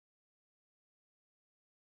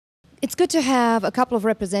It's good to have a couple of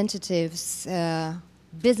representatives,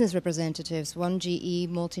 business representatives, one GE,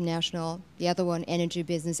 multinational, the other one energy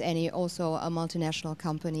business, and also a multinational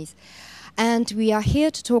companies. And we are here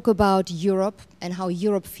to talk about Europe and how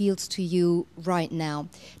Europe feels to you right now.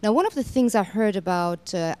 Now, one of the things I heard about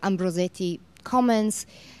Ambrosetti comments,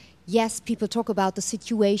 yes, people talk about the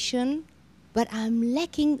situation, but I'm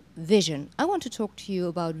lacking vision. I want to talk to you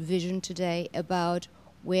about vision today, about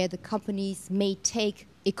where the companies may take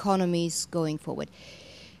economies going forward.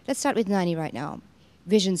 Let's start with Nani right now.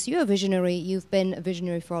 Visions, you're a visionary, you've been a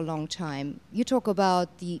visionary for a long time. You talk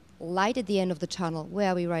about the light at the end of the tunnel.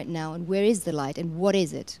 Where are we right now, and where is the light, and what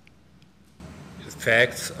is it? The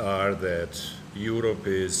facts are that Europe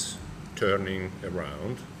is turning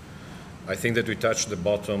around. I think that we touched the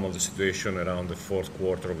bottom of the situation around the fourth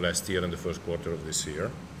quarter of last year and the first quarter of this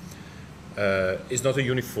year. It's not a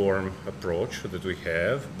uniform approach that we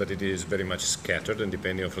have, but it is very much scattered and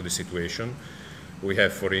depending on the situation. We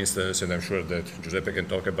have, for instance, and I'm sure that Giuseppe can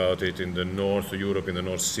talk about it, in the North Europe, in the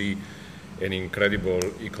North Sea, an incredible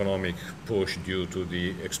economic push due to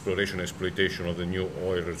the exploration and exploitation of the new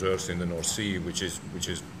oil reserves in the North Sea, which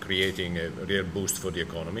is creating a real boost for the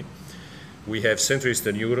economy. We have Central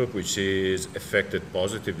Eastern Europe, which is affected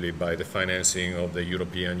positively by the financing of the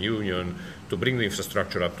European Union to bring the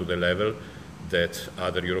infrastructure up to the level that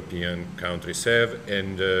other European countries have.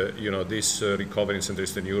 And this recovery in Central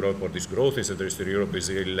Eastern Europe, or this growth in Central Eastern Europe, is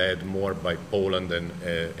really led more by Poland than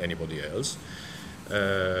anybody else.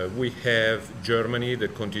 We have Germany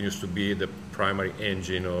that continues to be the primary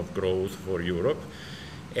engine of growth for Europe.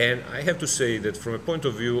 And I have to say that from a point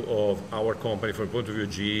of view of our company, from a point of view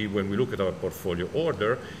of GE, when we look at our portfolio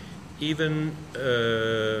order, even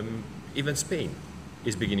Spain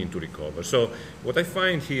is beginning to recover. So what I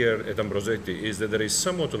find here at Ambrosetti is that there is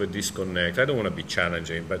somewhat of a disconnect. I don't want to be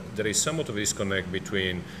challenging, but there is somewhat of a disconnect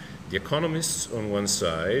between the economists on one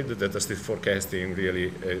side that are still forecasting really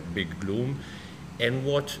a big gloom, and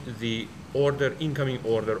what the incoming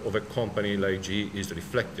order of a company like GE is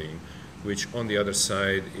reflecting, which on the other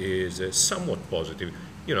side is somewhat positive.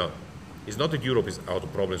 It's not that Europe is out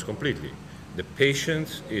of problems completely. The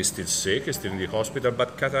patient is still sick, is still in the hospital,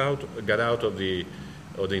 but got out of the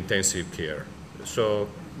intensive care. So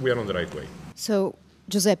we are on the right way. So,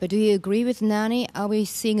 Giuseppe, do you agree with Nani? Are we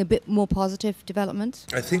seeing a bit more positive development?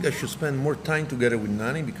 I think I should spend more time together with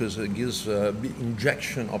Nani because it gives a big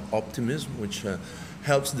injection of optimism, which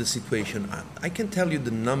helps the situation. I can tell you the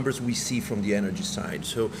numbers we see from the energy side.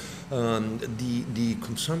 So the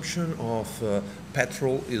consumption of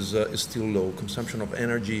petrol is still low. Consumption of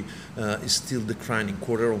energy is still declining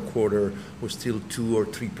quarter on quarter. We're still 2 or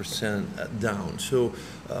 3% down. So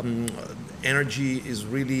energy is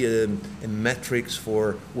really a metrics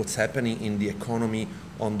for what's happening in the economy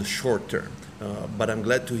on the short term. But I'm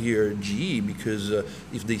glad to hear GE because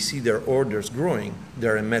if they see their orders growing,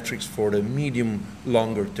 there are metrics for the medium,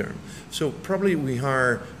 longer term. So probably we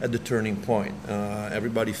are at the turning point.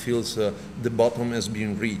 Everybody feels the bottom has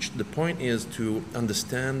been reached. The point is to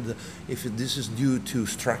understand if this is due to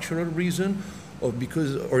structural reason or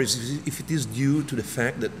if it is due to the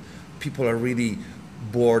fact that people are really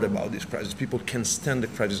bored about this crisis. People can't stand the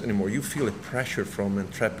crisis anymore. You feel a pressure from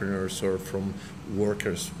entrepreneurs or from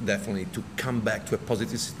workers, definitely, to come back to a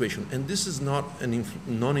positive situation. And this is not a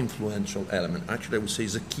non-influential element. Actually, I would say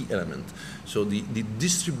it's a key element. So the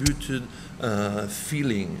distributed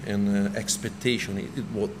feeling and expectation is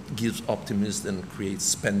what gives optimism and creates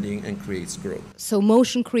spending and creates growth. So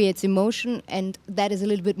motion creates emotion, and that is a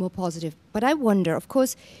little bit more positive. But I wonder, of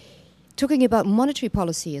course, talking about monetary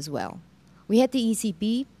policy as well. We had the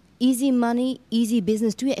ECB, easy money, easy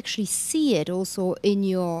business. Do you actually see it also in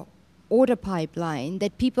your order pipeline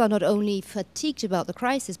that people are not only fatigued about the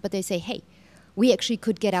crisis, but they say, hey, we actually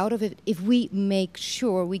could get out of it if we make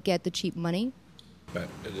sure we get the cheap money? But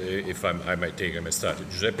if I might take a start,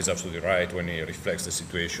 Giuseppe is absolutely right when he reflects the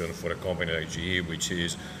situation for a company like GE, which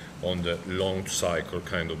is on the long cycle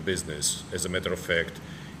kind of business. As a matter of fact,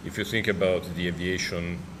 if you think about the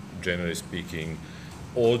aviation, generally speaking,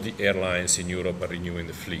 all the airlines in Europe are renewing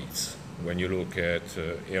the fleets. When you look at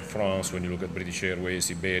Air France, when you look at British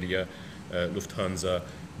Airways, Iberia, Lufthansa,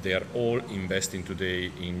 they are all investing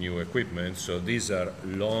today in new equipment. So these are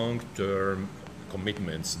long-term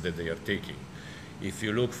commitments that they are taking. If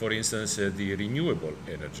you look, for instance, at the renewable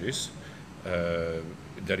energies,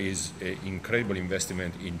 there is an incredible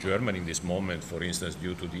investment in Germany in this moment, for instance,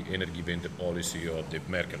 due to the Energiewende policy of the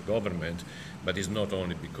Merkel government, but it's not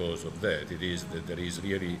only because of that. It is that there is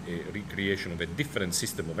really a recreation of a different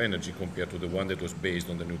system of energy compared to the one that was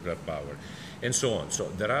based on the nuclear power, and so on. So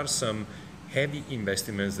there are some heavy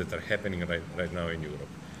investments that are happening right now in Europe.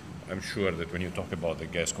 I'm sure that when you talk about the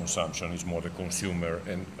gas consumption, it's more the consumer,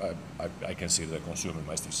 and I can see that the consumer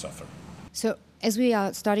might still suffer. So as we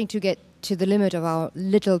are starting to get to the limit of our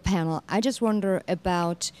little panel, I just wonder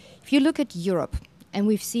about, if you look at Europe, and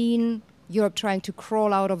we've seen Europe trying to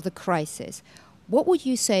crawl out of the crisis, what would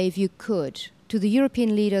you say, if you could, to the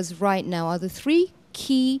European leaders right now are the three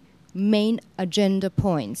key main agenda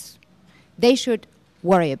points they should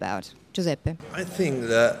worry about? Giuseppe? I think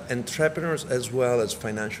that entrepreneurs as well as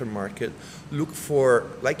financial market look for,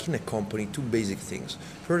 like in a company, two basic things.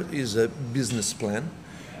 First is a business plan,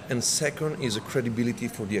 and second is a credibility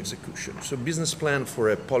for the execution. So business plan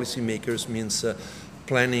for policymakers means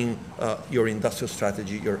planning your industrial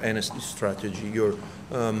strategy, your energy strategy, your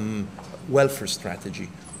welfare strategy.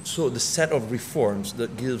 So the set of reforms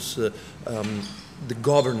that gives the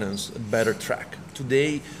governance a better track.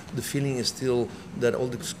 Today, the feeling is still that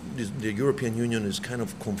the European Union is kind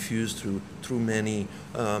of confused through many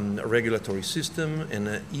regulatory system,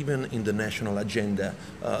 and even in the national agenda,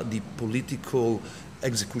 the political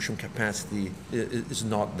execution capacity is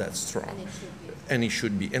not that strong. And it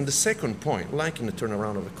should be. And the second point, like in the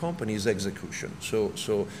turnaround of a company, is execution.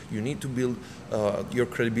 So you need to build your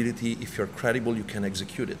credibility. If you're credible, you can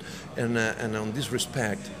execute it. And on this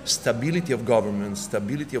respect, stability of government,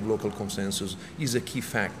 stability of local consensus is a key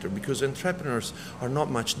factor, because entrepreneurs are not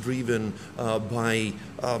much driven by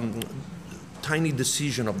tiny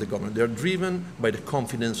decision of the government. They're driven by the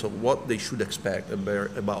confidence of what they should expect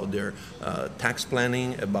about their tax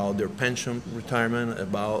planning, about their pension retirement,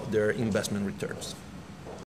 about their investment returns.